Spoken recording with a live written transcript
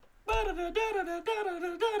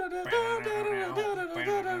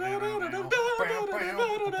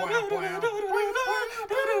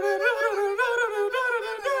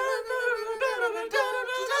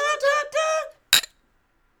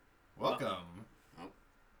Welcome.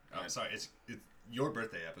 Oh, sorry. It's your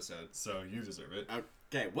birthday episode, so you deserve it.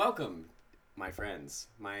 Okay, welcome, my friends,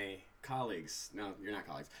 my colleagues. No, you're not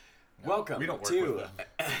colleagues. No, welcome we don't work to with them.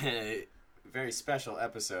 a very special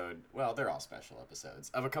episode. Well, they're all special episodes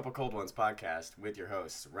of A Couple Cold Ones podcast with your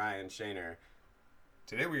hosts, Ryan Shaner.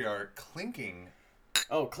 Today we are clinking.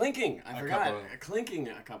 Oh, clinking! I forgot. Clinking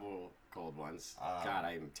a couple cold ones. God,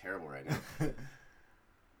 I am terrible right now.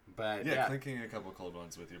 But yeah, clinking a couple cold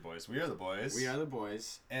ones with your boys. We are the boys. We are the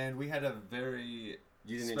boys. And we had a very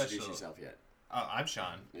You didn't introduce yourself yet. Oh, I'm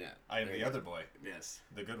Sean. Yeah. I am the other boy. Yes.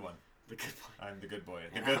 The good one. The good boy. I'm the good boy.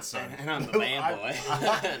 The good son. And I'm the bad boy.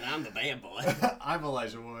 And I'm the bad boy. I'm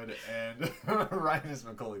Elijah Wood, and Ryan is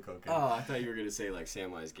Macaulay Culkin. Oh, I thought you were going to say, like,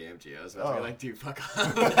 Samwise Gamgee. I was about to be like, dude, fuck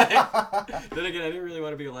off. Then again, I didn't really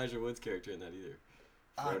want to be Elijah Wood's character in that either.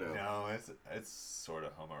 Frodo. No, it's sort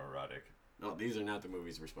of homoerotic. No, these are not the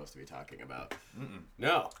movies we're supposed to be talking about. Mm-mm.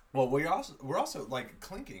 No. Well, we're also like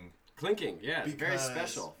clinking. Clinking, yeah. Very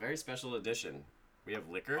special edition. We have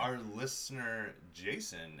liquor. Our listener,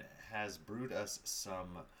 Jason, has brewed us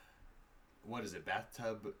some, what is it,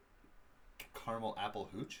 bathtub caramel apple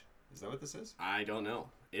hooch? Is that what this is? I don't know.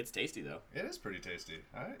 It's tasty, though. It is pretty tasty.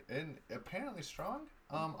 All right. And apparently strong.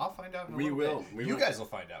 I'll find out in a We little will. bit. You guys will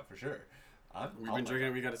find out for sure. We've been drinking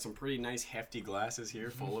it. We got some pretty nice hefty glasses here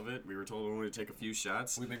full of it. We were told only to take a few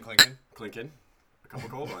shots. We've been clinking. Clinking. A couple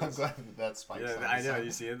cold ones. I'm glad that spikes. Yeah, I know.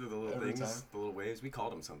 You see it, the little every things, time. the little waves. We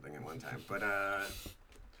called them something at one time, but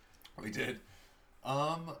we did.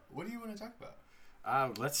 What do you want to talk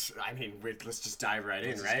about? let's just dive right in,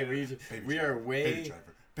 Let's right? We are way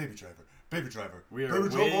baby driver. We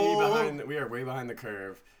are way behind the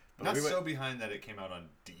curve. Not so behind that it came out on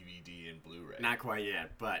DVD and Blu-ray. Not quite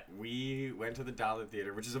yet, but we went to the Dollar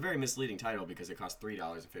Theater, which is a very misleading title because it cost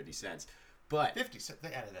 $3.50. But 50 cents.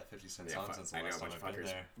 They added that 50 cents on since the last time I've been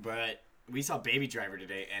there. But we saw Baby Driver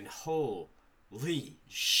today, and holy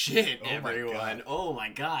shit, everyone! Oh my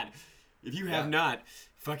god! If you have not,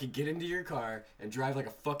 fucking get into your car and drive like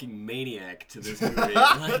a fucking maniac to this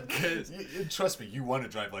movie. Trust me, you want to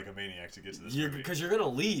drive like a maniac to get to this movie. Because you're gonna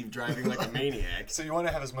leave driving like a maniac. So you want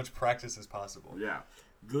to have as much practice as possible. Yeah.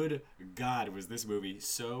 Good God, was this movie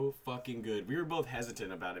so fucking good. We were both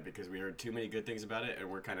hesitant about it because we heard too many good things about it, and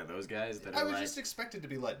we're kind of those guys that I was just expected to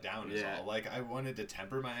be let down is all. Like, I wanted to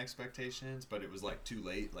temper my expectations, but it was, like, too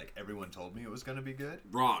late. Like, everyone told me it was going to be good.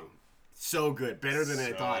 Wrong. So good. Better than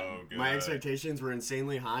I thought. Good. My expectations were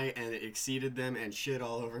insanely high, and it exceeded them and shit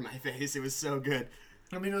all over my face. It was so good.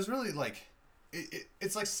 I mean, it was really, like...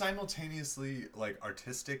 It's like simultaneously like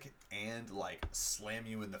artistic and like slam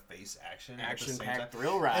you in the face action-packed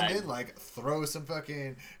thrill ride, and then like throw some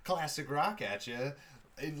fucking classic rock at you,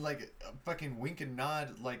 and like a fucking wink and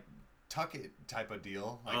nod like tuck it type of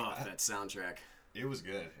deal. Like, that soundtrack. It was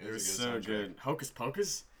good. It was so soundtrack. good. Hocus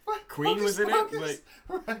Pocus. What? Queen Hocus was in Pocus? it.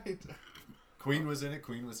 Right. Queen was in it.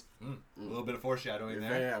 Queen was a little bit of foreshadowing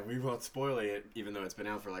there. Yeah, we won't spoil it, even though it's been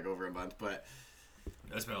out for like over a month, but.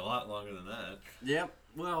 That's been a lot longer than that. Yep.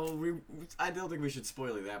 Well, I don't think we should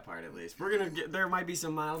spoil that part at least. There might be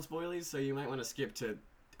some mild spoilies, so you might want to skip to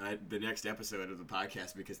the next episode of the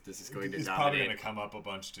podcast because this is going to dominate. It's probably going to come up a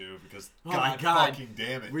bunch too because God fucking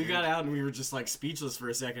damn it. We got out and we were just like speechless for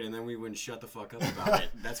a second, and then we wouldn't shut the fuck up about it.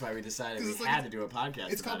 That's why we decided we had to do a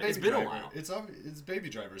podcast. It's called Baby Baby Driver. It's been a while. It's Baby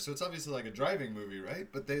Driver, so it's obviously like a driving movie, right?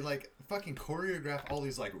 But they like fucking choreograph all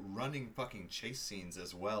these like running fucking chase scenes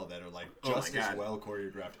as well that are like just as well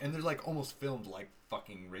choreographed, and they're like almost filmed like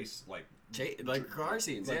fucking race like car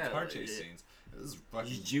scenes, like car chase scenes.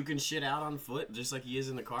 He's juking shit out on foot, just like he is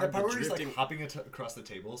in the car. That part where he's like hopping across the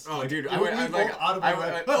tables. Oh, like, dude, I went out of my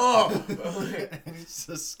way. Oh, and he's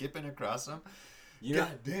just skipping across them. You know,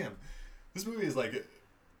 God damn, this movie is like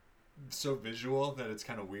so visual that it's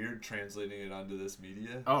kind of weird translating it onto this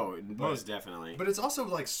media. Oh, most definitely. But it's also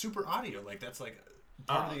like super audio. Like that's like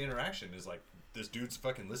part of the interaction is like. This dude's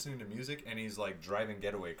fucking listening to music, and he's, like, driving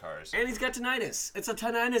getaway cars. And he's got tinnitus. It's a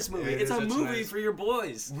tinnitus movie. It's a movie for your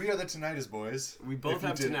boys. We are the tinnitus boys. We both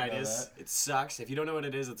have tinnitus. It sucks. If you don't know what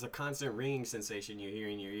it is, it's a constant ringing sensation you hear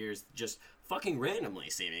in your ears just fucking randomly,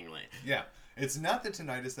 seemingly. Yeah. It's not the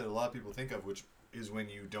tinnitus that a lot of people think of, which is when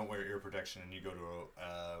you don't wear ear protection and you go to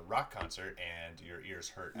a rock concert and your ears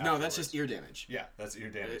hurt afterwards. No, that's just ear damage. Yeah, that's ear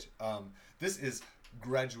damage. This is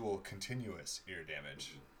gradual, continuous ear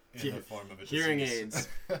damage. In the form of a hearing disease.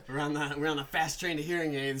 aids. We're on the fast train to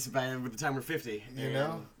hearing aids by the time we're 50. You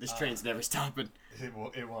know, this train's never stopping. It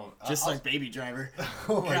won't. Just like Baby Driver.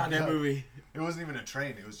 Oh my God, that movie. It wasn't even a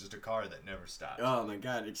train. It was just a car that never stopped. Oh my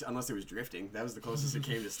God! Unless it was drifting. That was the closest it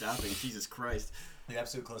came to stopping. Jesus Christ. The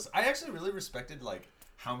absolute closest. I actually really respected like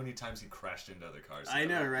how many times he crashed into other cars. I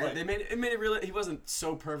know, right? Like, they made it really. He wasn't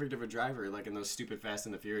so perfect of a driver like in those stupid Fast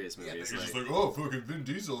and the Furious movies. Yeah, they're just like, oh, fucking Vin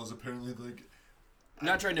Diesel is apparently like.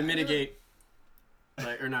 Not trying to mitigate.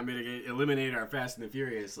 Like, or not mitigate, eliminate our Fast and the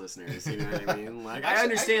Furious listeners. You know what I mean? Like, I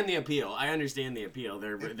understand the appeal.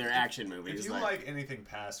 They're action movies. If you like anything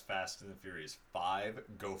past Fast and the Furious 5,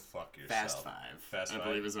 go fuck yourself. Fast 5. I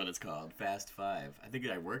believe is what it's called. Fast 5. I think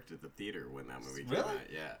I worked at the theater when that movie came out.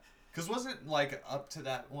 Yeah. Because wasn't like up to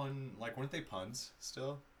that one, like weren't they puns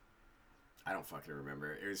still? I don't fucking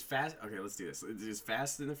remember. It was Fast. Okay, let's do this. It was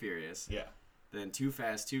Fast and the Furious. Yeah. Then Too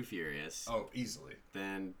Fast, Too Furious. Oh, easily.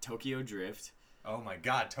 Then Tokyo Drift. Oh my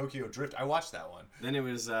God, Tokyo Drift! I watched that one. Then it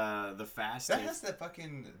was the Fast. That has that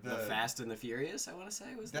fucking the Fast and the Furious. I want to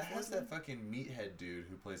say was that has that fucking meathead dude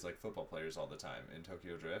who plays like football players all the time in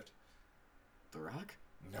Tokyo Drift. The Rock?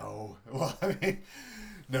 No. Well, I mean,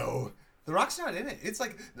 no. The Rock's not in it. It's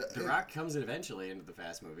like The Rock comes in eventually into the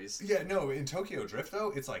Fast movies. Yeah, no. In Tokyo Drift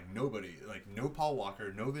though, it's like nobody, like no Paul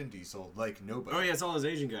Walker, no Vin Diesel, like nobody. Oh yeah, it's all those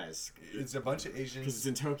Asian guys. It's a bunch of Asians. Because it's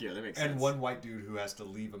in Tokyo, that makes sense. And one white dude who has to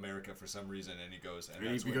leave America for some reason, and he goes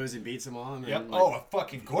and he goes and beats them all. And yep. Like, oh,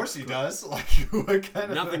 fucking course he does. Like what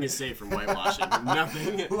kind of nothing is safe from whitewashing.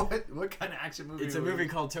 Nothing. What kind of action movie? It's a movie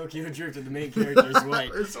called Tokyo Drift, and the main character is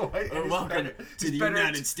white. It's white. Welcome to the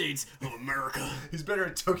United States of America. He's better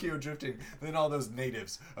at Tokyo drifting than all those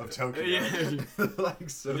natives of Tokyo. Yeah. Like,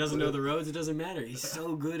 so he doesn't know the roads. It doesn't matter. He's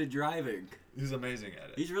so good at driving. He's amazing at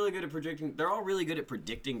it. He's really good at predicting. They're all really good at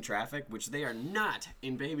predicting traffic, which they are not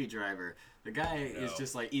in Baby Driver. The guy is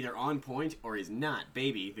just like either on point or he's not.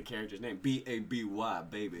 Baby, the character's name, B-A-B-Y,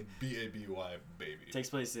 baby. B-A-B-Y, baby. Takes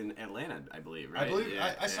place in Atlanta, I believe, right? I believe.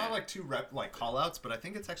 Yeah, I saw like two call-outs, but I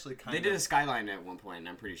think it's actually kind of... They did a skyline at one point, and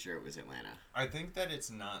I'm pretty sure it was Atlanta. I think that it's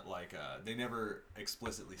not like... they never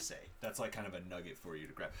explicitly say. That's like kind of a nugget for you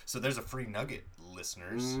to grab. So there's a free nugget,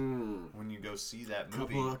 listeners, when you go see that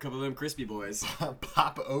movie. A couple of them crispy boys.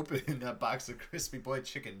 Pop open that box of crispy boy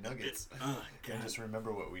chicken nuggets. Oh, God. And just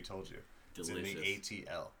remember what we told you. Delicious. It's in the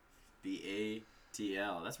ATL. The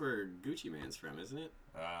ATL. That's where Gucci Mane's from, isn't it?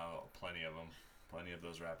 Oh, plenty of them. Plenty of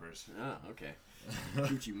those rappers. Oh, okay.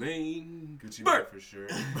 Gucci Mane. Gucci Mane for sure.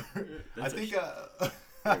 I think... Where's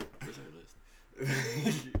our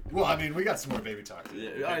list? Well, I mean, we got some more baby talk.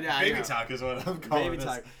 Baby talk is what I'm calling baby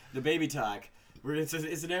talk. The baby talk.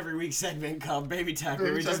 It's an every week segment called Baby Talk,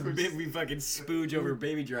 where we fucking spooge over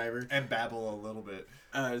Baby Driver and babble a little bit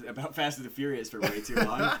about Fast and the Furious for way too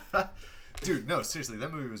long. Dude, no, seriously,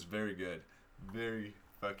 that movie was very good, very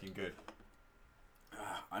fucking good.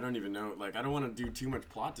 I don't even know. Like, I don't want to do too much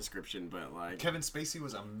plot description, but like Kevin Spacey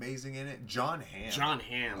was amazing in it. John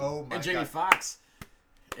Hamm. Oh my God. And Jamie Foxx.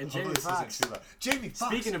 Jamie Foxx.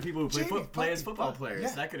 Speaking of people who play as football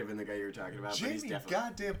players, that could have been the guy you were talking about. Jamie but he's definitely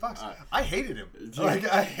goddamn Foxx. I hated him.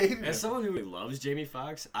 I hated him. As someone who loves Jamie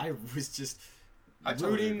Foxx, I was just rooting.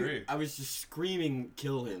 Totally agree. I was just screaming,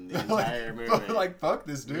 "Kill him!" the entire movie. Like fuck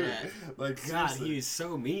this dude. Yeah. Like God, seriously. he's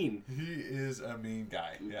so mean. He is a mean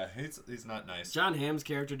guy. Yeah, he's not nice. John Hamm's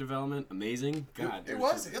character development, amazing. God, it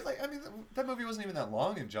was. I mean, that movie wasn't even that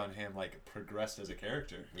long, and John Hamm like progressed as a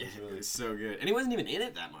character. It was so good, and he wasn't even in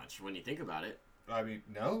it that much when you think about it. I mean,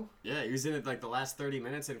 no. Yeah, he was in it like the last 30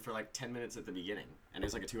 minutes and for like 10 minutes at the beginning. And it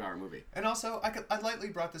was like a 2-hour movie. And also, I lightly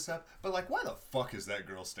brought this up, but like, why the fuck is that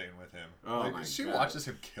girl staying with him? Oh like, my she God. watches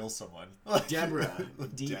him kill someone. Deborah.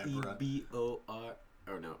 D-E-B-O-R...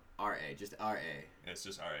 Oh no, R-A. Just R-A. Yeah, it's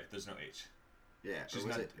just R-A. There's no H. Yeah.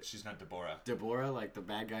 She's not Deborah. Deborah, like the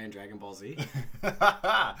bad guy in Dragon Ball Z?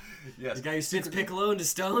 Yes. The guy who spits Piccolo into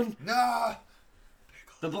stone? Nah!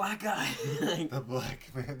 The black guy. The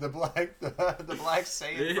black man. The black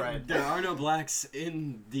Saiyan friend. There are no blacks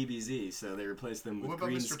in DBZ, so they replaced them with what about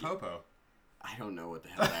green Mr. Popo? I don't know what the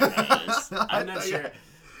hell that guy is. I'm not sure.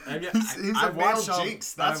 He's a male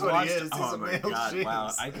jinx. That's what he is. He's oh a my male God! jinx.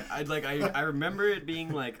 Wow. I remember it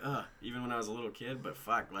being like, even when I was a little kid. But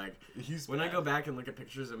fuck, like when I go back and look at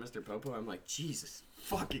pictures of Mr. Popo, I'm like, Jesus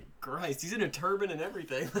fucking Christ! He's in a turban and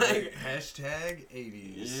everything. Like hashtag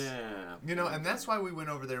 80s. Yeah. You know, and that's why we went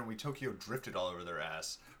over there and we Tokyo drifted all over their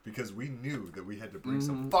ass. Because we knew that we had to bring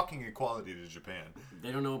some fucking equality to Japan.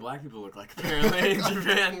 They don't know what black people look like, apparently, in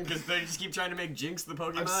Japan, because they just keep trying to make Jinx the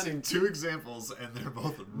Pokemon. I've seen 2 examples, and they're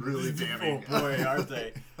both really damning. Oh, boy, aren't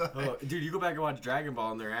they? Oh, dude, you go back and watch Dragon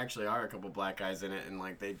Ball, and there actually are a couple black guys in it, and,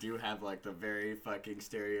 like, they do have, like, the very fucking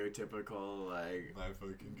stereotypical, like... My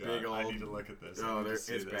fucking God. Big old... I need to look at this. Oh, it's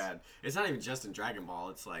bad. It's not even just in Dragon Ball.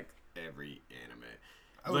 It's, like... every anime.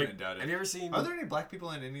 I wouldn't doubt it. Have you ever seen? Are there any black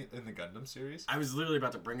people in the Gundam series? I was literally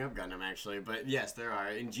about to bring up Gundam actually, but yes, there are.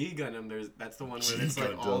 In G Gundam, that's the one where it's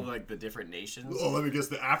like all like the different nations. Oh, let me guess,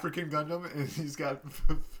 the African Gundam, and he's got.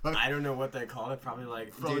 I don't know what they call it. Probably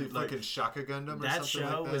fucking like, Shaka Gundam. Or that something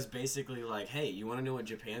show like that. was basically like, hey, you want to know what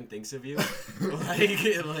Japan thinks of you?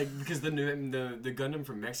 like because the Gundam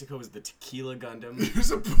from Mexico was the Tequila Gundam.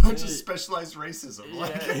 There's a bunch of specialized racism.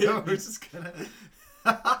 Yeah. We're just gonna.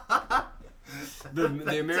 The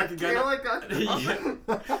American Gundam.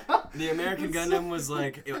 The American Gundam was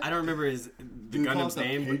like, I don't remember the Gundam's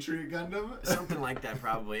name. Patriot Gundam, something like that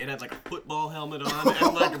probably. It had like a football helmet on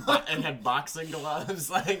and like it had boxing gloves.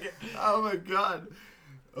 Like, oh my god,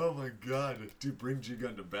 dude, bring G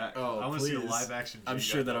Gundam back. Oh, I want to see a live action. I'm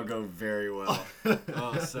sure that'll go very well.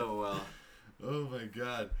 Oh, so well. Oh my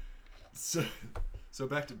god. So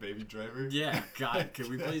back to Baby Driver. Yeah, God, could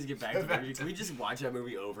we please get back to Baby? Can we just watch that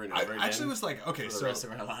movie over and over again? I actually was like, okay, for the rest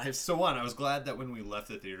of our lives. So one, I was glad that when we left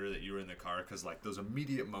the theater that you were in the car, because like those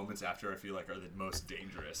immediate moments after I feel like are the most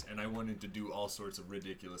dangerous, and I wanted to do all sorts of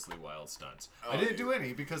ridiculously wild stunts. I didn't do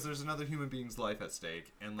any because there's another human being's life at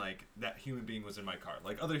stake, and like that human being was in my car.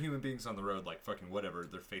 Like other human beings on the road, like fucking whatever,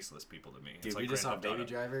 they're faceless people to me. Dude, we just saw Baby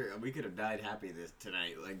Driver. We could have died happy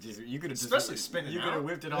tonight. Like, you could have especially spinning. You could have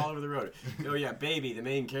whipped it all over the road. Oh yeah, Baby, the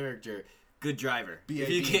main character. Good driver.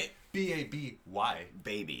 B-A-B-Y.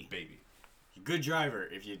 Baby. Baby. Good driver,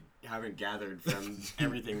 if you haven't gathered from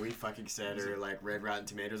everything we fucking said or like read Rotten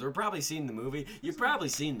Tomatoes or probably seen the movie. You've probably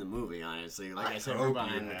seen the movie, honestly. Like I said, we're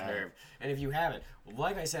behind the curve. And if you haven't,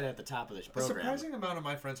 like I said at the top of this program, a surprising amount of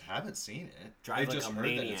my friends haven't seen it. Drive they like just a heard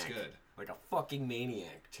maniac. that it's good. Like a fucking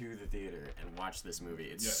maniac to the theater and watch this movie.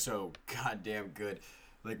 It's so goddamn good.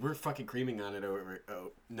 Like, we're fucking creaming on it over...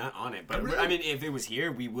 Oh, not on it, but... I mean, if it was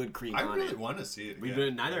here, we would cream on it. I really want to see it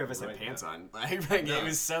again. Neither of us had pants on. Like, it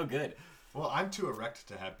was so good. Well, I'm too erect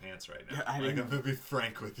to have pants right now. I'm going to be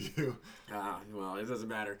frank with you. Well, it doesn't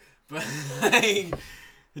matter. But, like,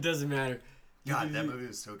 it doesn't matter. God, that movie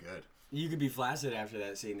was so good. You could be flaccid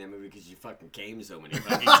after seeing that movie because you fucking came so many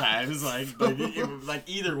fucking times. Like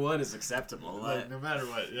either one is acceptable. Like, no matter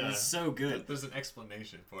what, yeah. It's so good. There's an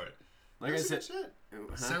explanation for it. Like I said,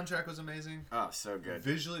 soundtrack was amazing. Oh, so good.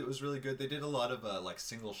 Visually, it was really good. They did a lot of like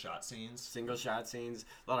single shot scenes. A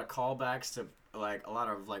lot of callbacks to like a lot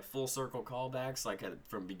of like full circle callbacks, like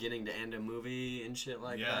from beginning to end of movie and shit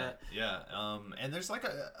like that. Yeah. And there's like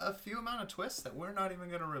a few amount of twists that we're not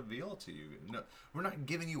even gonna reveal to you. No, we're not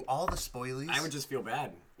giving you all the spoilies. I would just feel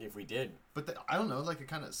bad if we did. But I don't know. Like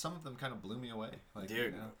some of them kind of blew me away. Like, dude,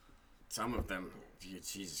 you know? Some of them.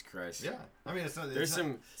 Jesus Christ. Yeah. I mean,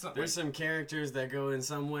 there's some characters that go in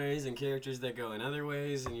some ways and characters that go in other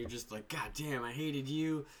ways, and you're just like, God damn, I hated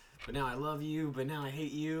you, but now I love you, but now I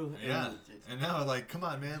hate you. And now, like, come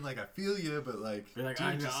on, man, like, I feel you, but like, you're like,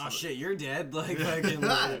 oh shit, you're dead. Like,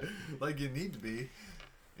 like you need to be.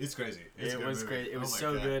 It's crazy. It was crazy. It was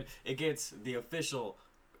so good. It gets the official,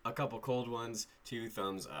 a couple cold ones, 2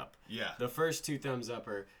 thumbs up. Yeah. The first 2 thumbs up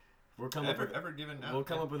are, we'll come up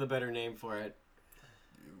with a better name for it.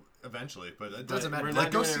 Eventually, but it doesn't matter.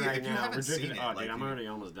 Like, go see it if you haven't seen it. Oh, dude, I'm already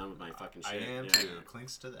almost done with my fucking shit. I am too.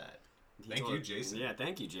 Clinks to that. Thank you, Jason. Yeah,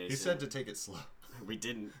 thank you, Jason. He said to take it slow. We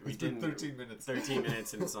didn't. 13 minutes. 13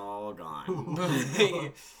 minutes and it's all gone.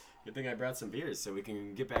 Good thing I brought some beers so we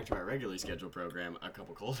can get back to our regularly scheduled program. A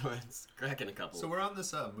couple cold ones, cracking a couple. So we're on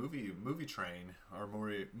this movie train, or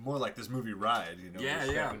more like this movie ride. You know,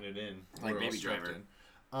 we're strapping it in, like Baby Driver.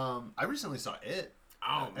 I recently saw it.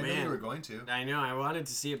 Oh, man. I knew you were going to. I know. I wanted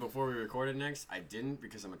to see it before we recorded next. I didn't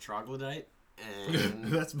because I'm a troglodyte. And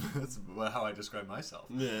that's how I describe myself.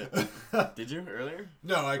 Yeah. Did you earlier?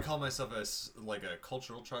 No, I call myself like a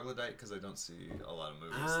cultural troglodyte because I don't see a lot of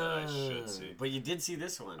movies that I should see. But you did see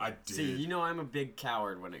this one. I did. See, you know I'm a big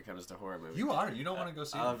coward when it comes to horror movies. You are. You don't want to go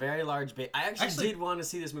see a very large I actually did want to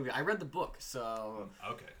see this movie. I read the book, so...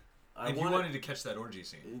 Okay. And you wanted to catch that orgy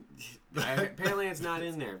scene. Apparently it's not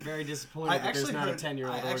in there. Very disappointed that there's not a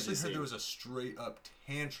 10-year-old orgy scene. I actually heard there was a straight-up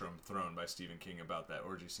tantrum thrown by Stephen King about that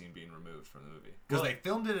orgy scene being removed from the movie. Because they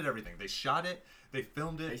filmed it and everything. They shot it. They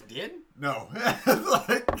filmed it. They did? No.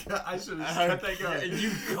 I should have let that go.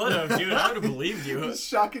 You could have, dude. I would have believed you. The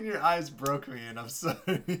shock in your eyes broke me, and I'm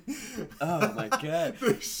sorry. Oh, my God.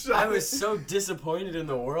 I was so disappointed in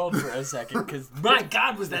the world for a second, because, my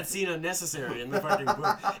God, was that scene unnecessary in the fucking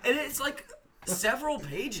book. And it's like... several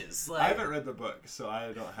pages. Like, I haven't read the book, so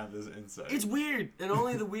I don't have this insight. It's weird, and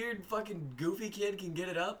only the weird fucking goofy kid can get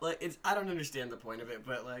it up. Like, I don't understand the point of it,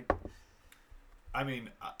 but like, I mean,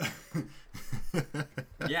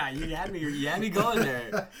 yeah, you had me going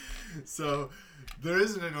there. So, There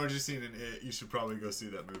isn't an orgy scene in It. You should probably go see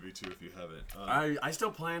that movie too if you haven't. I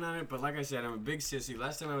still plan on it, but like I said, I'm a big sissy.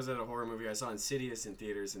 Last time I was at a horror movie, I saw Insidious in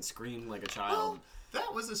theaters and screamed like a child.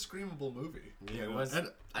 That was a screamable movie. Yeah, it was. And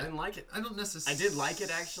I didn't like it. I don't necessarily. I did like it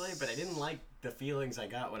actually, but I didn't like the feelings I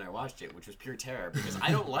got when I watched it, which was pure terror. Because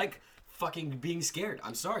I don't like fucking being scared.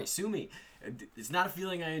 I'm sorry, sue me. It's not a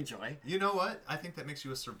feeling I enjoy. You know what? I think that makes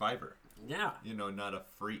you a survivor. Yeah. You know, not a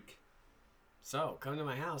freak. So come to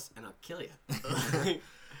my house and I'll kill you.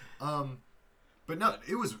 But no,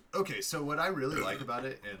 it was okay. So what I really like about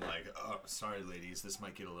it, and like, oh, sorry, ladies, this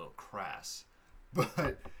might get a little crass,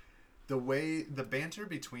 but the banter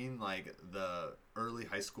between like the early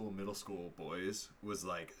high school, middle school boys was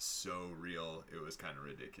like so real. It was kind of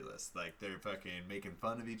ridiculous. Like they're fucking making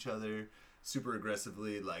fun of each other super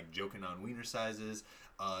aggressively, like joking on wiener sizes.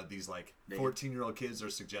 These like 14-year-old kids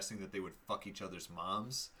are suggesting that they would fuck each other's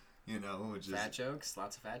moms. You know, which is fat jokes,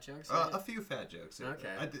 lots of fat jokes. A few fat jokes.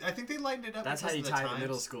 Okay, I think they lightened it up. That's how you tie the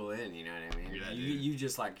middle school in. You know what I mean? Yeah, you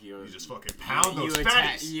just like you just fucking pound those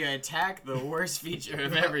fatties. You attack the worst feature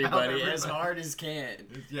of everybody as hard as can.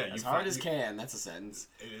 Yeah, as hard as can. That's a sentence.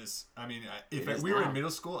 It is. I mean, if we were in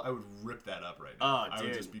middle school, I would rip that up right now. Oh, dude. I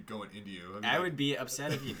would just be going into you. I would be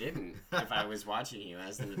upset if you didn't. If I was watching you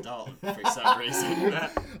as an adult for some reason.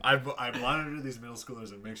 I monitor these middle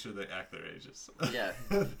schoolers and make sure they act their ages. Yeah.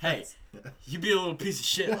 Hey. You be a little piece of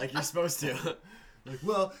shit like you're supposed to. Like,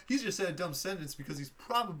 well, he's just said a dumb sentence because he's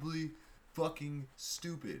probably fucking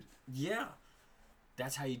stupid. Yeah.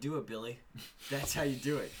 That's how you do it, Billy. That's how you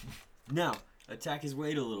do it. Now, attack his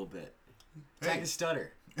weight a little bit. Attack his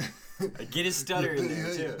stutter. Get his stutter in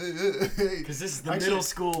there, too. Because this is the middle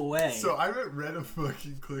school way. So I read a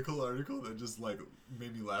fucking Clickhole article that just, like,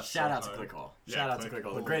 made me laugh Shout out to Clickhole. Shout out to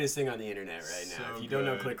Clickhole. The greatest thing on the internet right now. If you don't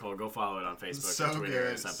know Clickhole, go follow it on Facebook or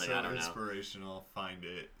Twitter or something. I don't know. So inspirational. Find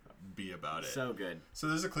it. Be about it. So good. So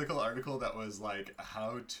there's a Clickhole article that was, like,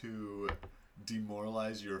 how to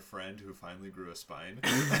demoralize your friend who finally grew a spine.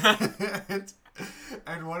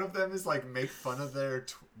 and one of them is like make fun of their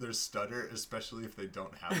stutter, especially if they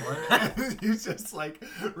don't have one. And you just like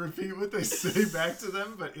repeat what they say back to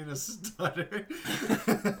them, but in a stutter.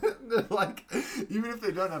 Like, even if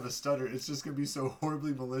they don't have a stutter, it's just gonna be so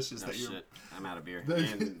horribly malicious that shit. I'm out of beer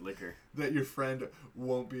and liquor. That your friend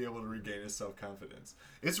won't be able to regain his self-confidence.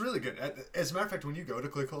 It's really good. As a matter of fact, when you go to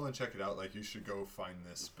Clickhole and check it out, like, you should go find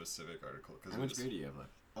this specific article. How much beer do you have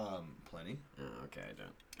left? Plenty. Oh, okay, I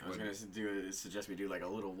don't. I was gonna suggest we do like a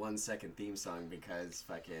little 1-second theme song because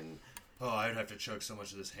fucking. Oh, I'd have to chug so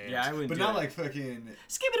much of this Hamm. Yeah, I wouldn't. But not like fucking.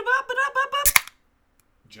 Skip it up.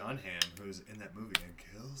 John Hamm, who's in that movie and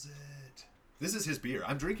kills it. This is his beer.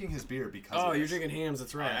 I'm drinking his beer because. Oh, you're drinking Hamms.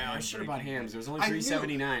 That's right. I should have bought Hamms. It was only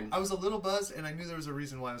 $3.79. I was a little buzzed, and I knew there was a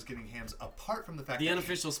reason why I was getting Hamms. Apart from the fact the that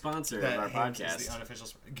unofficial sponsor of our podcast. Is the unofficial.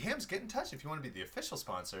 Hamms, get in touch if you want to be the official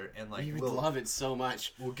sponsor, and like you would love it so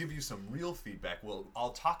much. We'll give you some real feedback.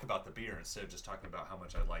 I'll talk about the beer instead of just talking about how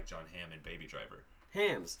much I like John Hamm and Baby Driver.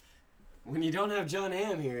 Hamms. When you don't have John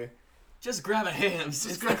Hamm here, just grab a Hamms.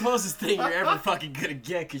 It's the closest thing you're ever fucking gonna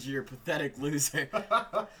get because you're a pathetic loser.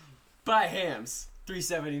 Buy Hamms.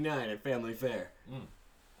 $3.79 at Family Fare.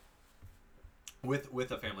 With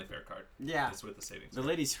a Family Fare card. Yeah. It's with the savings. The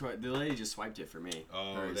lady just swiped it for me.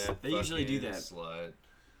 Oh, they usually do that. Slut.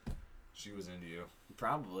 She was into you.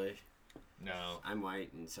 Probably. No. I'm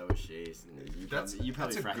white and so is she. You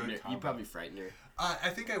probably frightened her. You probably frightened her. I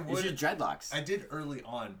think I would. It's your dreadlocks. I did early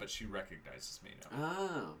on, but she recognizes me now.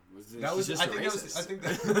 Oh. She's just a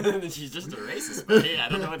racist. She's just a racist, buddy. I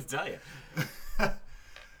don't know what to tell you.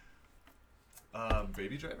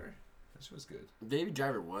 Baby Driver? That shit was good. Baby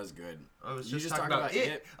Driver was good. I was just talking about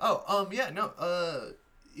it. Oh, yeah, no.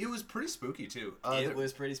 It was pretty spooky, too. It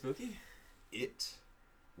was pretty spooky? It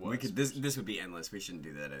was. This would be endless. We shouldn't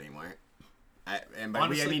do that anymore.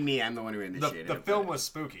 Honestly, I mean me. I'm the one who initiated it. The film was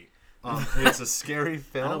spooky. It's a scary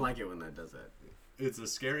film. I don't like it when that does that. It's a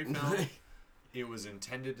scary film. It was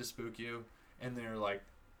intended to spook you. And there are, like,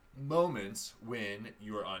 moments when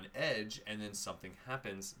you're on edge and then something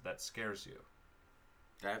happens that scares you.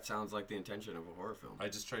 That sounds like the intention of a horror film. I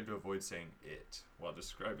just tried to avoid saying it while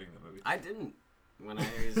describing the movie. I didn't when I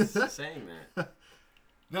was saying that.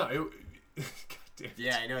 No, God damn it.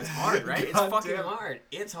 Yeah, I know. It's hard, right? It's fucking hard.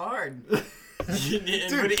 It's hard. Dude,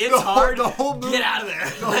 but it's hard. The whole movie, get out of there.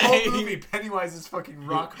 The whole movie, Pennywise is fucking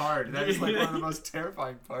rock hard. That is like one of the most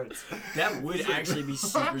terrifying parts. That would actually be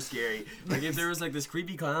super scary. Like if there was like this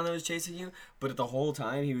creepy clown that was chasing you, but the whole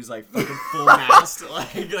time he was like fucking full masked,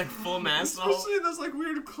 like full mask. Especially those like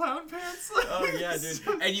weird clown pants. Like, oh yeah,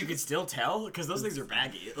 dude. And you could still tell because those things are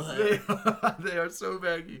baggy. They are so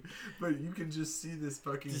baggy, but you can just see this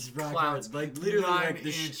fucking clown's like literally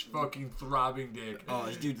 9-inch fucking throbbing dick. Oh,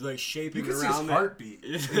 dude, like shaping you can around see his heartbeat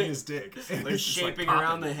in his dick, like shaping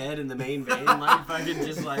around the head and the main vein, like fucking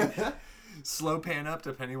just like slow pan up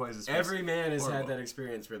to Pennywise's face. Every man has had that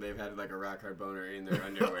experience where they've had like a rock hard boner in their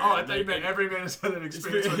underwear. Oh, I thought you meant every man has had that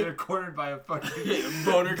experience where they're cornered by a fucking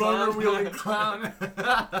boner wielding clown.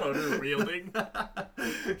 Boner wielding.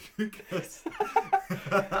 Because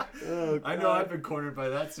I know I've been cornered by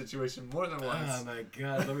that situation more than once. Oh my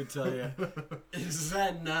god, let me tell you, is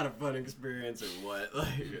that not a fun experience or what?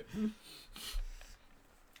 Like,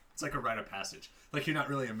 it's like a rite of passage. Like you're not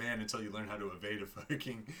really a man until you learn how to evade a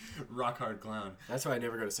fucking rock hard clown. That's why I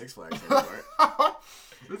never go to Six Flags anymore.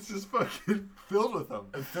 It's just fucking filled with them.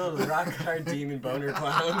 I'm filled with rock hard demon boner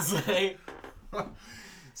clowns. Like.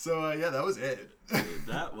 So yeah, that was it. Dude,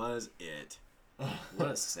 that was it. What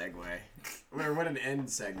a segue. What an end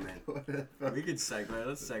segment. We could segue.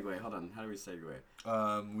 Let's segue. Hold on. How do we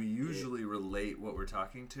segue? We usually relate what we're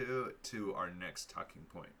talking to our next talking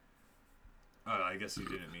point. I guess you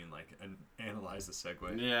didn't mean like analyze the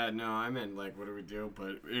segue. Yeah, no, I meant like what do we do?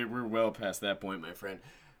 But we're well past that point, my friend.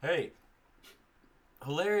 Hey,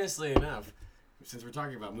 hilariously enough, since we're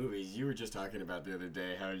talking about movies, you were just talking about the other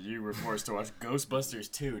day how you were forced to watch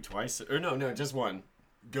Ghostbusters 2 twice. Or no, just one.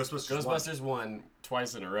 Ghostbusters 1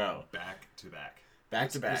 twice in a row. Back to back.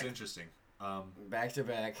 Back to back. It was interesting. Back to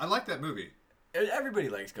back. I like that movie. Everybody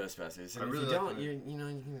likes Ghostbusters. And I really if you don't, like you know,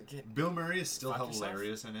 you can get... Bill Murray is still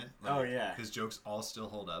hilarious in it. Like, oh, yeah. His jokes all still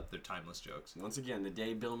hold up. They're timeless jokes. Once again, the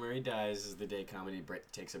day Bill Murray dies is the day comedy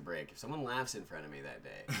takes a break. If someone laughs in front of me that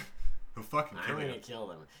day... He'll fucking kill I'm you. going to kill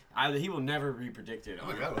them. He will never be predicted. Oh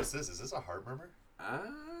my god, what's this? Is this a heart murmur?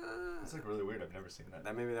 It's like really weird. I've never seen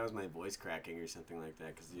that. Maybe that was my voice cracking or something like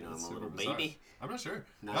that because, you know, I'm a little bizarre. baby. I'm not sure.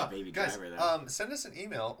 Not a baby guys, driver, though. send us an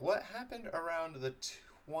email. What happened around the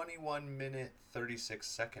 21-minute,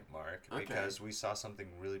 36-second mark? Okay. Because we saw something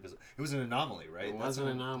really bizarre. It was an anomaly, right? It was an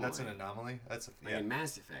anomaly. That's an anomaly? That's a... Like in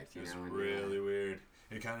Mass Effect, you know. It know. was really weird.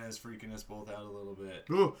 It kind of is freaking us both out a little bit.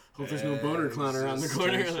 Oh, hope there's no boner clown around the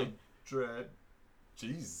corner. Dread.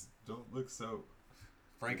 Jeez, don't look so...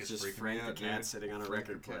 Frank is just freaking Frank me out, the cat dude. sitting on a Frank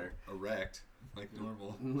record player. Erect. Like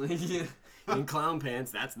normal. In clown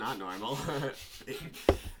pants, that's not normal.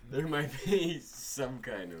 There might be some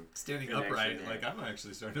kind of standing upright. There. Like I'm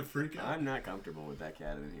actually starting to freak out. I'm not comfortable with that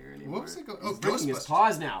cat in here anymore. What was it going? Oh, Ghostbusters. His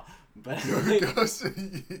paws now. But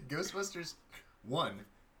Ghostbusters 1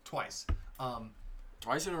 twice.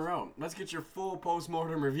 Twice in a row. Let's get your full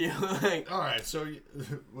post-mortem review. All right. So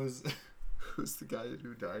who's the guy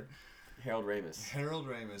who died? Harold Ramis. Harold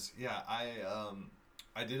Ramis. Yeah,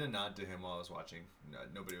 I did a nod to him while I was watching. No,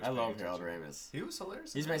 nobody was. I love Harold Ramis. He was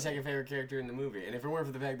hilarious. He's my second favorite character in the movie, and if it weren't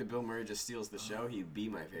for the fact that Bill Murray just steals the show, he'd be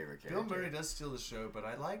my favorite character. Bill Murray does steal the show, but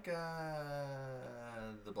I like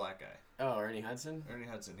the black guy. Oh, Ernie Hudson. Ernie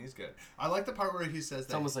Hudson, he's good. I like the part where he says that.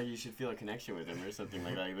 It's almost like you should feel a connection with him or something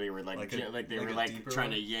like that. They were like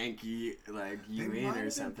trying to yank you in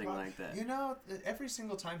or something like that. You know, every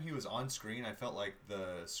single time he was on screen, I felt like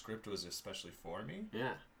the script was especially for me.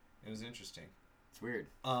 Yeah, it was interesting. It's weird.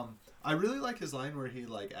 I really like his line where he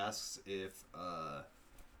like asks if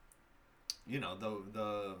you know,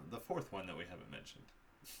 the fourth one that we haven't mentioned.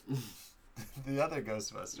 The other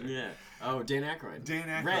Ghostbuster. Yeah. Oh, Dan Aykroyd. Dan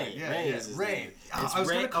Aykroyd. Ray. Yeah, Ray yeah. is his Ray. name. It's I was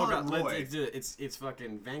Ray. gonna call it Roy. Let's do it. It's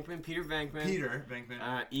fucking Venkman. Peter Venkman. Peter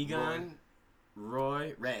Venkman. Egon.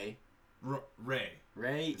 Roy. Ray. Ray.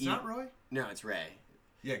 Ray. It's not Roy? No, it's Ray.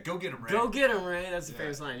 Yeah, go get him, Ray. Go get him, Ray. That's the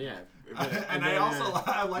famous line, yeah. And I also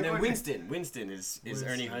like when Winston. Winston is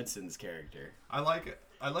Ernie Hudson's character. I like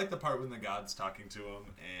the part when the god's talking to him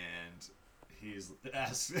and he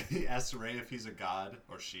asks Ray if he's a god,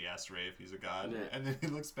 or she asks Ray if he's a god, and then he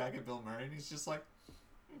looks back at Bill Murray and he's just like,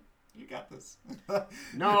 "You got this."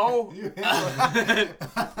 No.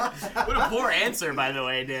 What a poor answer, by the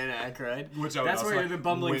way, Dan Aykroyd. That's where you're the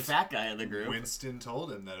bumbling fat guy in the group. Winston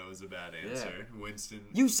told him that it was a bad answer. Yeah. Winston.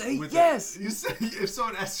 You say yes. You say if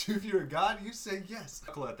someone asks you if you're a god, you say yes.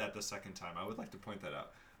 I'll at that the second time. I would like to point that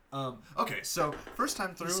out. Okay, so first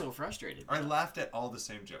time through, he's so frustrated. I laughed at all the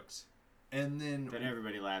same jokes. And then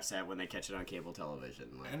everybody laughs at when they catch it on cable television.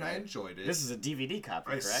 I enjoyed it. This is a DVD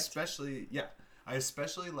copy, correct? Especially, yeah. I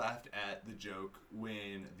especially laughed at the joke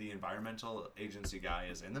when the environmental agency guy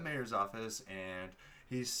is in the mayor's office and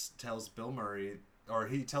he tells Bill Murray, or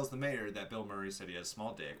he tells the mayor that Bill Murray said he has a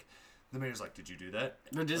small dick. The mayor's like, "Did you do that?"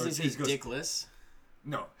 No, doesn't he say he's dickless?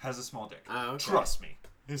 No, has a small dick. Oh, okay. Trust me,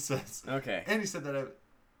 he says. Okay. And he said that.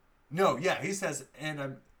 No, yeah, he says, and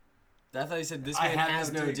I'm. I thought he said this man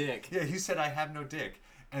has no dick. Yeah, he said I have no dick,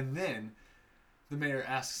 and then the mayor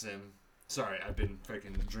asks him. Sorry, I've been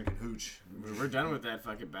fucking drinking hooch. We're done with that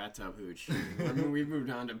fucking bathtub hooch. I mean, we've moved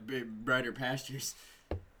on to big, brighter pastures.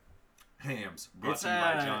 Ham's, brought to you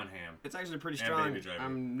by John Hamm. It's actually pretty strong.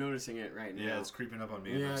 I'm noticing it right now. Yeah, it's creeping up on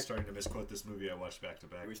me. Yeah. And I'm starting to misquote this movie I watched back to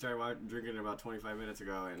back. We started drinking it about 25 minutes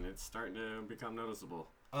ago, and it's starting to become noticeable.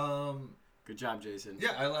 Good job, Jason.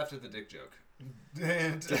 Yeah, I laughed at the dick joke.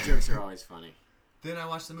 And dick jokes are always funny. Then I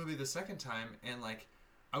watched the movie the second time, and like,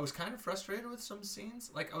 I was kind of frustrated with some scenes.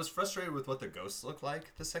 Like, I was frustrated with what the ghosts looked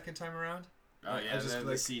like the second time around. Oh, yeah,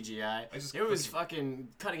 the CGI. It was fucking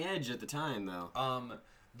cutting edge at the time, though.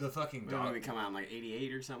 The fucking dog. When did we come out in, like,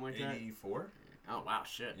 88 or something like 84? that? 84? Oh, wow,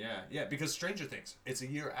 shit. Yeah, because Stranger Things. It's a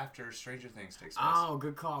year after Stranger Things takes place. Oh,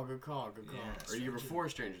 good call. Yeah, or a year before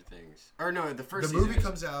Stranger Things. Or no, the first season. The movie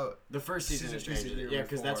comes out. The first season of Stranger Things. Yeah,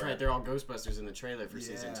 because that's right. They're all Ghostbusters in the trailer for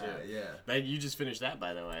season 2. Yeah. But you just finished that,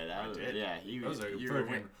 by the way. That was, did. Yeah, that was a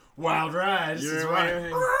freaking wild ride.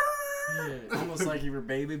 Almost like you were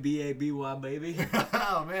baby, B-A-B-Y, baby.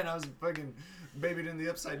 Oh, man, I was fucking babied in the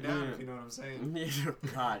upside down, if you know what I'm saying.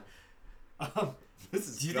 God. Do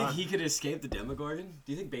you think he could escape the Demogorgon?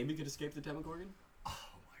 Do you think Baby could escape the Demogorgon? Oh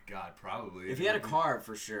my God, probably. If he had a car,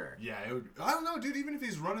 for sure. Yeah, it would. I don't know, dude. Even if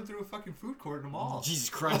he's running through a fucking food court in a mall. Jesus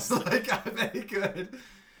Christ! Like, I bet he could.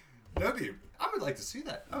 I would like to see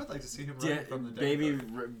that. I would like to see him running from the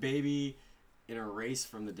Demogorgon. Baby in a race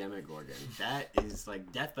from the Demogorgon. That is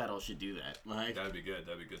like Death Battle should do that. Like that'd be good.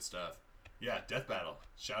 That'd be good stuff. Yeah, Death Battle.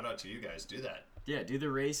 Shout out to you guys. Do that. Yeah, do the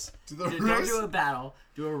race. Don't race? do a battle.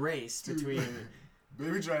 Do a race between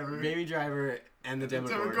Baby Driver, and the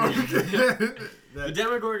Demogorgon. The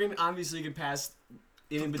Demogorgon obviously can pass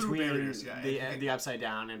in between the upside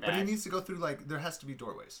down and back. But he needs to go through, like, there has to be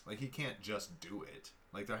doorways. Like, he can't just do it.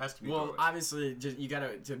 Like, there has to be doorways. Well, obviously, you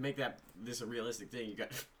gotta, to make this a realistic thing, you got.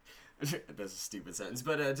 That's a stupid sentence,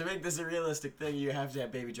 but to make this a realistic thing, you have to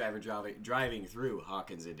have Baby Driver driving through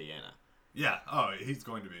Hawkins, Indiana. Yeah. Oh, he's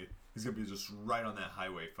going to be. He's going to be just right on that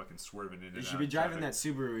highway, fucking swerving in and out. He should be driving that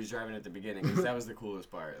Subaru he's driving at the beginning, because that was the coolest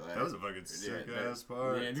part. Like, that was a fucking sick-ass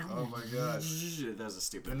part. Yeah. Oh, my gosh. That was a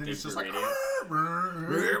stupid And then he's just like...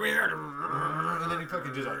 radio. And then he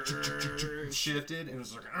fucking just like... shifted, and it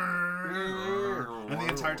was like... And the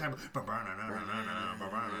entire time...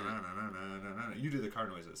 You do the car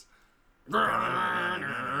noises.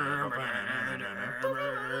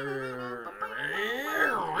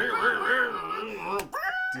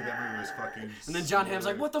 Dude, that movie was fucking. And then John Hamm's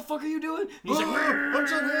like, "What the fuck are you doing?" And he's like, "I'm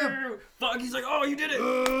John Hamm." Fuck. He's like, "Oh, you did it."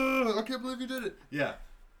 I can't believe you did it. Yeah,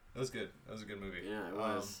 that was good. That was a good movie. Yeah, it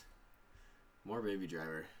was. More Baby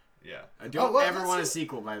Driver. Yeah. I don't ever want a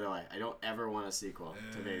sequel, by the way. I don't ever want a sequel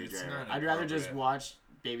to Baby Driver. I'd rather just watch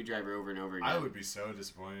Baby Driver over and over again. I would be so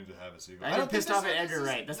disappointed to have a sequel. I get pissed off at Edgar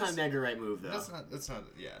Wright. That's not an Edgar Wright move, though. That's not.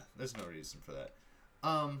 Yeah, there's no reason for that.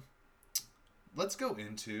 Let's go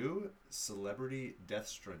into Celebrity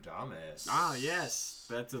Deathstrodamus. Ah, yes.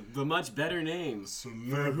 That's the much better name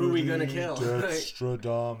Celebrity for who we gonna kill.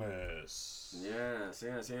 Deathstrodamus. Yes.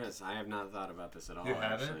 I have not thought about this at all. You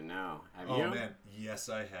haven't? Actually, no. Have you? Oh, man. Yes,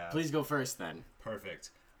 I have. Please go first, then.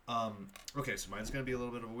 Perfect. Okay, so mine's gonna be a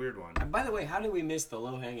little bit of a weird one. And by the way, how did we miss the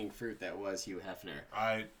low-hanging fruit that was Hugh Hefner?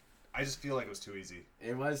 I just feel like it was too easy.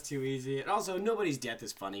 It was too easy. And also, nobody's death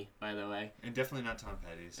is funny, by the way. And definitely not Tom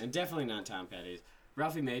Petty's.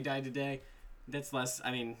 Ralphie May died today. That's less,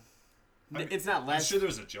 I mean it's not less. I'm sure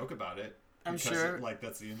there's a joke about it. I'm sure.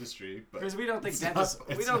 That's the industry. Because we don't think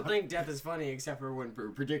death is funny except for when we're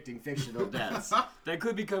predicting fictional deaths. That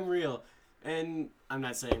could become real. And I'm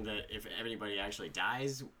not saying that if anybody actually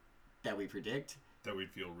dies that we predict, that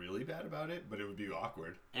we'd feel really bad about it, but it would be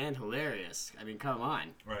awkward. And hilarious. I mean, come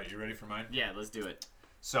on. Right, you ready for mine? Yeah, let's do it.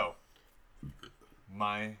 So,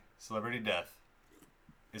 my celebrity death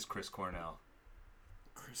is Chris Cornell.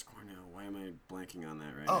 Chris Cornell, why am I blanking on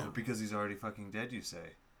that now? Oh, because he's already fucking dead, you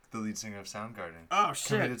say. The lead singer of Soundgarden. Oh, shit.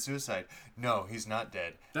 Committed suicide. No, he's not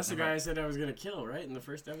dead. That's the guy I said I was going to kill, right, in the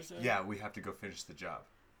first episode? Yeah, we have to go finish the job.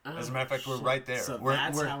 As a matter of fact, we're right there. So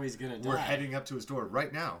that's how he's going to die. We're heading up to his door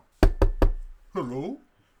right now. Hello?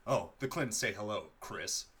 Oh, the Clintons say hello,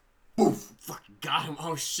 Chris. Boof! Fucking got him.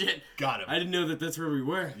 Oh, shit. Got him. I didn't know that's where we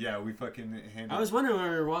were. Yeah, we fucking handled I was wondering why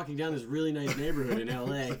we were walking down this really nice neighborhood in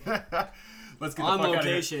L.A. let's get on the fuck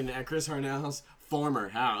location at Chris Harnell's former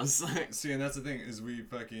house. See, and that's the thing is we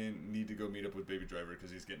fucking need to go meet up with Baby Driver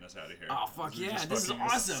because he's getting us out of here. Oh fuck yeah! This is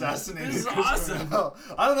awesome. This is awesome.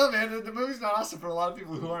 I don't know, man. The movie's not awesome for a lot of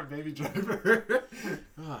people who aren't Baby Driver.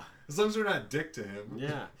 As long as we're not dick to him.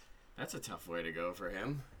 Yeah, that's a tough way to go for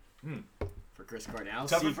him. For Chris Cornell.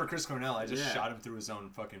 Tougher for Chris Cornell. I just shot him through his own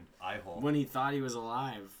fucking eye hole. When he thought he was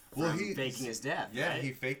alive. He faking his death. Yeah, right?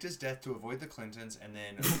 he faked his death to avoid the Clintons, and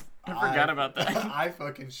then I forgot about that. I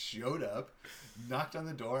fucking showed up, knocked on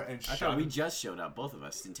the door, and shot him. I thought we just showed up, both of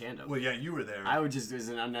us, in tandem. Well, yeah, you were there. I was just as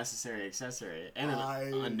an unnecessary accessory and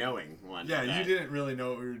an unknowing one. Yeah, you didn't really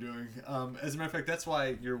know what we were doing. As a matter of fact, that's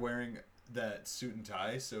why you're wearing that suit and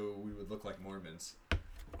tie, so we would look like Mormons.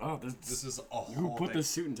 Oh, this is a whole Who put the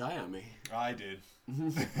suit and tie on me? I did.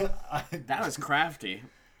 That was crafty.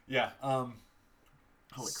 Yeah.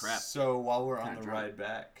 Holy crap. So while we're on the ride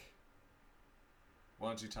back, why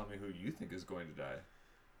don't you tell me who you think is going to die?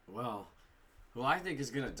 Well, who I think is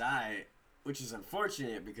going to die, which is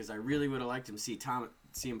unfortunate because I really would have liked him see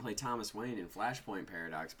him play Thomas Wayne in Flashpoint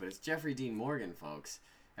Paradox, but it's Jeffrey Dean Morgan, folks.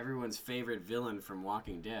 Everyone's favorite villain from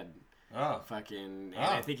Walking Dead. Oh. And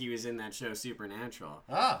I think he was in that show Supernatural.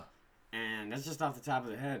 Ah. And that's just off the top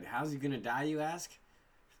of the head. How's he going to die, you ask?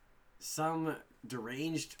 Some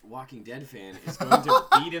deranged Walking Dead fan is going to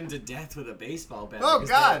beat him to death with a baseball bat. Oh,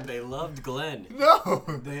 God. They loved Glenn. No.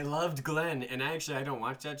 They loved Glenn. And actually, I don't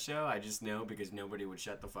watch that show. I just know because nobody would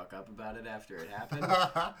shut the fuck up about it after it happened.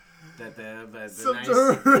 Some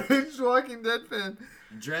deranged Walking Dead fan.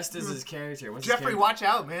 Dressed as his character. What's Jeffrey, his watch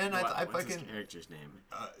out, man. What's his character's name?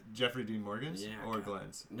 Jeffrey Dean Morgan's? Yeah, or God.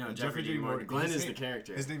 Glenn's? No, Jeffrey Dean Morgan. Glenn is the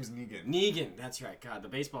character. His name's Negan. Negan, that's right. God, the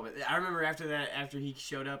baseball. I remember after he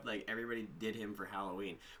showed up, like, everybody did him for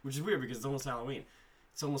Halloween. Which is weird because it's almost Halloween.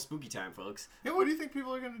 It's almost spooky time, folks. Yeah, what do you think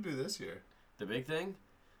people are going to do this year? The big thing?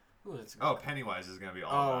 Ooh, Pennywise is going to be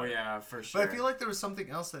all about it. Yeah, for sure. But I feel like there was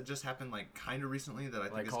something else that just happened, like, kind of recently that I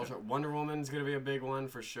think is culture. Wonder Woman's going to be a big one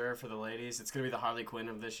for sure for the ladies. It's going to be the Harley Quinn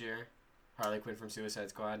of this year. Harley Quinn from Suicide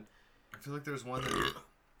Squad. I feel like there's one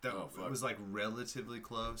that was, like, relatively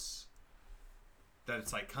close. That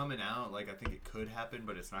it's, like, coming out. Like, I think it could happen,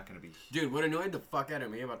 but it's not going to be... Dude, what annoyed the fuck out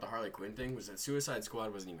of me about the Harley Quinn thing was that Suicide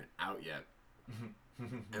Squad wasn't even out yet.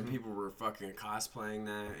 And people were fucking cosplaying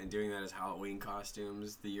that and doing that as Halloween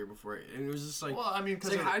costumes the year before. And it was just like... Well, I mean... It's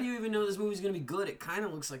like, how do you even know this movie's going to be good? It kind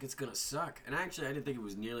of looks like it's going to suck. And actually, I didn't think it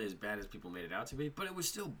was nearly as bad as people made it out to be. But it was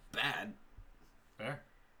still bad. Fair.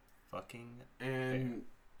 Fucking and fair.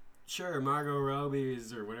 Sure, Margot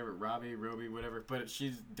Robbie's or whatever, Robbie, whatever, but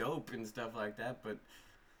she's dope and stuff like that, but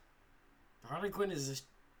Harley Quinn is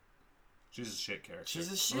she's a shit character. She's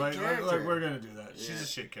a shit character. Like, we're gonna do that. Yeah. She's a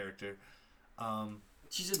shit character.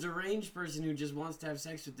 She's a deranged person who just wants to have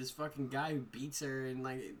sex with this fucking guy who beats her, and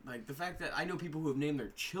like the fact that I know people who have named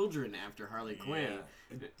their children after Harley Quinn.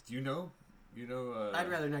 You know. I'd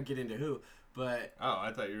rather not get into who. But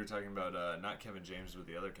I thought you were talking about not Kevin James, but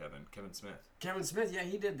the other Kevin Smith. Kevin Smith, yeah,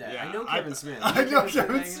 he did that. Yeah, I know Kevin Smith. I know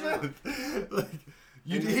Kevin Smith. Like,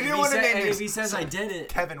 he didn't want to name it. If he says I did it,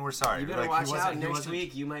 Kevin, we're sorry. You better watch out. Next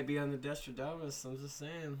week, you might be on the Deathstrodamus. I'm just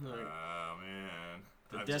saying. Like, oh man,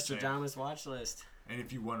 the Deathstrodamus watch list. And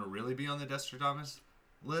if you want to really be on the Deathstrodamus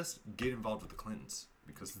list, get involved with the Clintons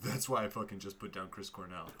because that's why I fucking just put down Chris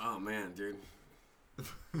Cornell. Oh man, dude. I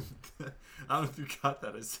don't know if you got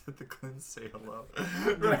that. I said the Clintons say hello.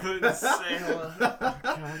 The Clintons say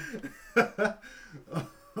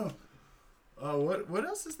hello. What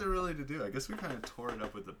else is there really to do? I guess we kind of tore it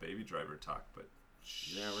up with the Baby Driver talk, but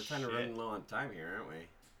yeah, we're kind of running low on time here, aren't we?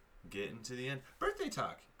 Getting to the end. Birthday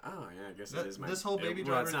talk. Oh yeah, I guess it is my. This whole Baby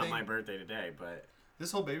Driver thing. Well, it's not my birthday today, but.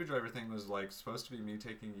 This whole Baby Driver thing was like supposed to be me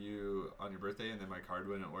taking you on your birthday, and then my card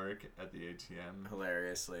wouldn't work at the ATM.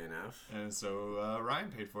 Hilariously enough. And so Ryan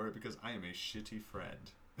paid for it because I am a shitty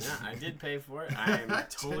friend. Yeah, I did pay for it. I am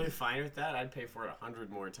totally fine with that. I'd pay for it 100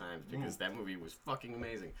 more times because that movie was fucking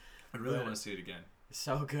amazing. I really want to see it again.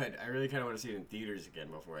 So good. I really kind of want to see it in theaters again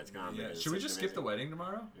before it's gone. Yeah. Should we just skip the wedding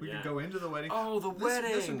tomorrow? We could go into the wedding. Oh, the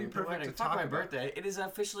wedding! This would be perfect to talk my about. Birthday. It is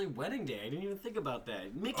officially wedding day. I didn't even think about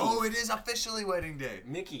that. Mickey. Oh, it is officially wedding day.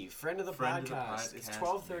 Mickey, friend of the podcast. It's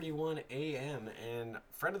 12:31 a.m. and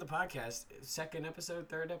friend of the podcast. Second episode,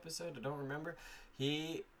 third episode. I don't remember.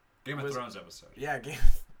 Game of Thrones episode. Yeah,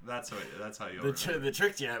 That's how you the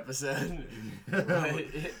tricked you episode.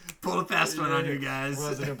 Pull a fast one on you guys. It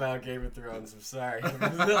wasn't about Game of Thrones. I'm sorry.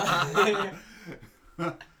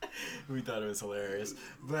 We thought it was hilarious.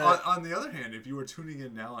 But on the other hand, if you were tuning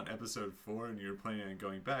in now on episode 4 and you're planning on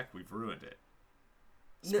going back, we've ruined it.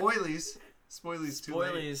 Spoilies. Spoilies too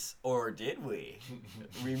late. Spoilies, or did we?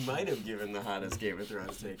 We might have given the hottest Game of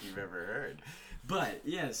Thrones take you've ever heard. But,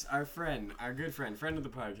 yes, our good friend of the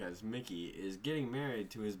podcast, Mickey, is getting married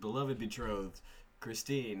to his beloved betrothed,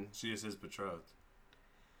 Christine. She is his betrothed.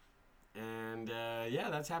 And, yeah,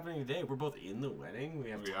 that's happening today. We're both in the wedding. We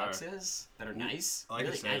have tuxes that are nice. Like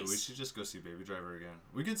really I said, nice. we should just go see Baby Driver again.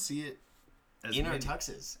 We could see it in our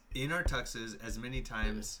tuxes. In our tuxes as many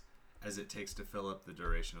times as it takes to fill up the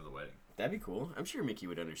duration of the wedding. That'd be cool. I'm sure Mickey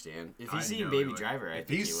would understand. If he's seen Baby Driver, I think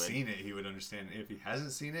he would. If he's seen it, he would understand. If he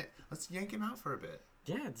hasn't seen it, let's yank him out for a bit.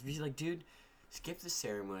 Yeah, to be like, dude, skip the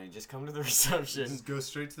ceremony. Just come to the reception. Just go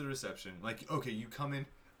straight to the reception. Like, okay, you come in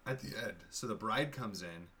at the end. So the bride comes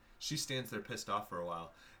in. She stands there pissed off for a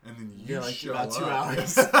while. And then you show up. 2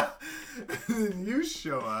 hours. And then you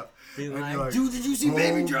show up. Being like, dude, did you see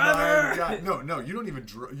Baby Driver? No, you don't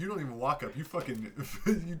even walk up. You fucking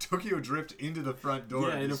you Tokyo drift into the front door.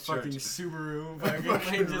 Yeah, in a fucking Subaru.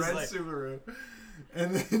 Fucking red Subaru.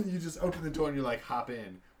 And then you just open the door and you're like, hop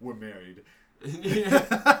in. We're married.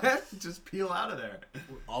 Just peel out of there.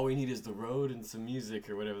 All we need is the road and some music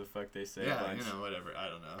or whatever the fuck they say. Yeah, whatever. I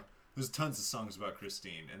don't know. There's tons of songs about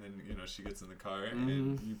Christine, and then she gets in the car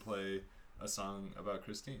and you play a song about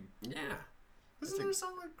Christine. Yeah. Isn't there a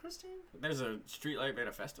song like Christine? There's a Streetlight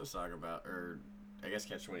Manifesto song about, or I guess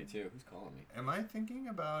Catch-22. Who's calling me? Am I thinking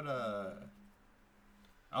about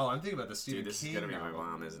I'm thinking about the Stephen King. Dude, this is gonna be my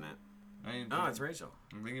mom, isn't it? It's Rachel.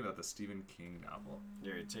 I'm thinking about the Stephen King novel.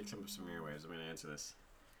 Here, take some airwaves. I'm gonna answer this.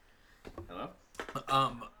 Hello?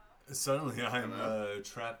 Suddenly I'm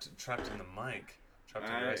trapped in the mic.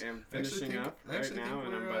 I am finishing up right now,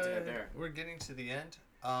 and I'm about to head there. We're getting to the end.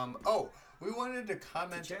 We wanted to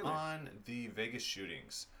comment on the Vegas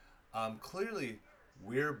shootings. Clearly,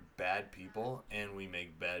 we're bad people, and we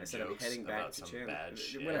make bad jokes about some bad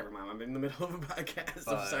shit. Whatever, Mom. I'm in the middle of a podcast.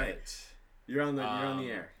 I'm sorry. You're on the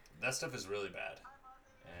air. That stuff is really bad,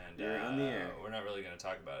 and you're on the air. We're not really going to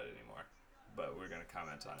talk about it anymore, but we're going to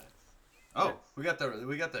comment on it. Oh, we got the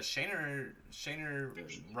Shaner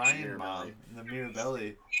Ryan mom, the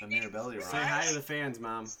Mirabelli Ryan. Say hi to the fans,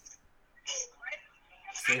 Mom. Say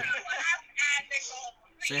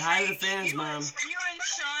hi to the fans, Mom. You and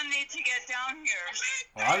Sean need to get down here.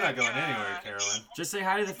 Well, I'm not going anywhere, Carolyn. Just say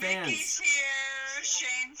hi to the fans. Mickey's here,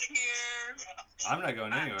 Shane's here. I'm not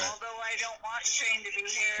going anywhere. Although I don't want Shane to be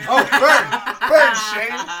here. Oh, burn,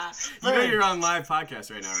 Shane. You know you're on live podcast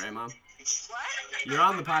right now, right, Mom? What? You're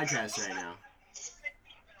on the podcast right now.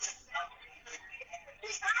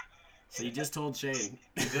 So you just told Shane.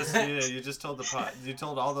 You just told you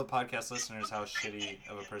told all the podcast listeners how shitty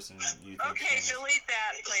of a person you think. Okay, delete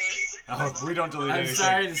that, please. Oh, we don't delete anything. I'm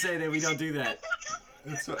sorry to say that we don't do that.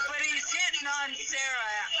 But he's hitting on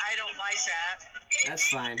Sarah. I don't like that. That's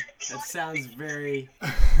fine. That sounds very.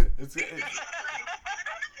 It's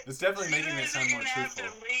definitely making it sound more truthful. You have to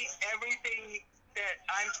delete everything that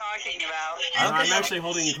I'm talking about. I'm actually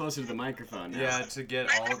holding you closer to the microphone now. Yeah, to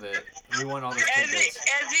get all of it. We want all the tidbits.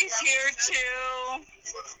 Ezzy's here too.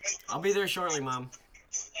 I'll be there shortly, Mom.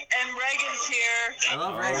 And Reagan's here. I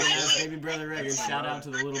love Reagan. That's baby brother Reagan. Shout out to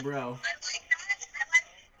the little bro.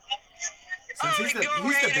 Since he's the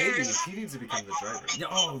baby, he needs to become the driver.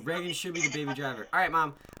 Oh, Reagan should be the baby driver. All right,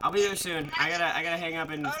 Mom. I'll be there soon. I gotta hang up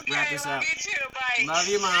and wrap this up. Love you too. Bye. Love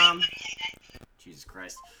you, Mom. Jesus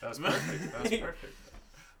Christ. That was perfect.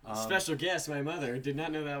 Special guest, my mother. Did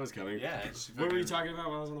not know that was coming. Yeah. What were you talking about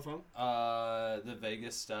while I was on the phone? The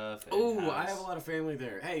Vegas stuff. Oh, I have a lot of family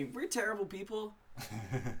there. Hey, we're terrible people,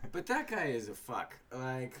 but that guy is a fuck.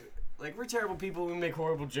 Like we're terrible people. We make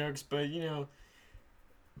horrible jokes, but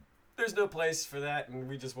there's no place for that, and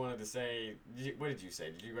we just wanted to say. What did you say?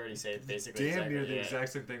 Did you already say basically? Damn near the exact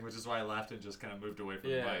same thing, which is why I laughed and just kind of moved away from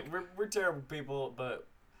the mic. We're terrible people, but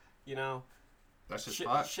that's just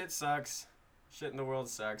shit sucks. Shit in the world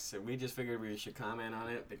sucks, and we just figured we should comment on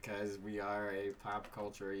it because we are a pop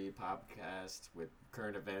culture-y podcast with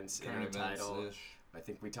current events in the title. I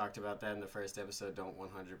think we talked about that in the first episode. Don't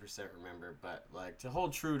 100% remember, but to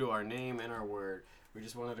hold true to our name and our word, we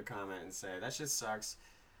just wanted to comment and say that shit sucks.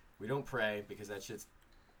 We don't pray because that shit's.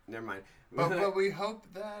 Never mind. But we hope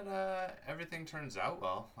that everything turns out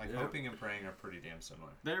well. Hoping and praying are pretty damn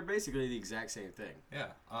similar. They're basically the exact same thing. Yeah.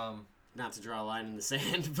 Not to draw a line in the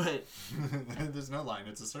sand, but there's no line.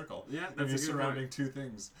 It's a circle. Yeah, that's and you're surrounding two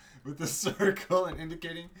things with the circle and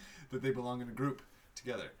indicating that they belong in a group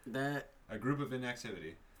together. A group of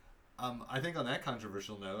inactivity. I think on that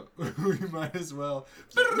controversial note, we might as well.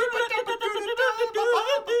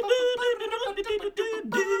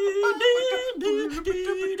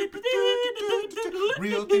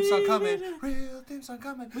 Real theme song coming. Real theme theme song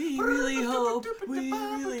coming. We really hope,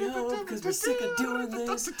 because we're sick of doing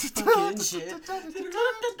this fucking shit.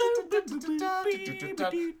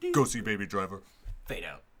 Go see Baby Driver. Fade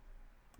out.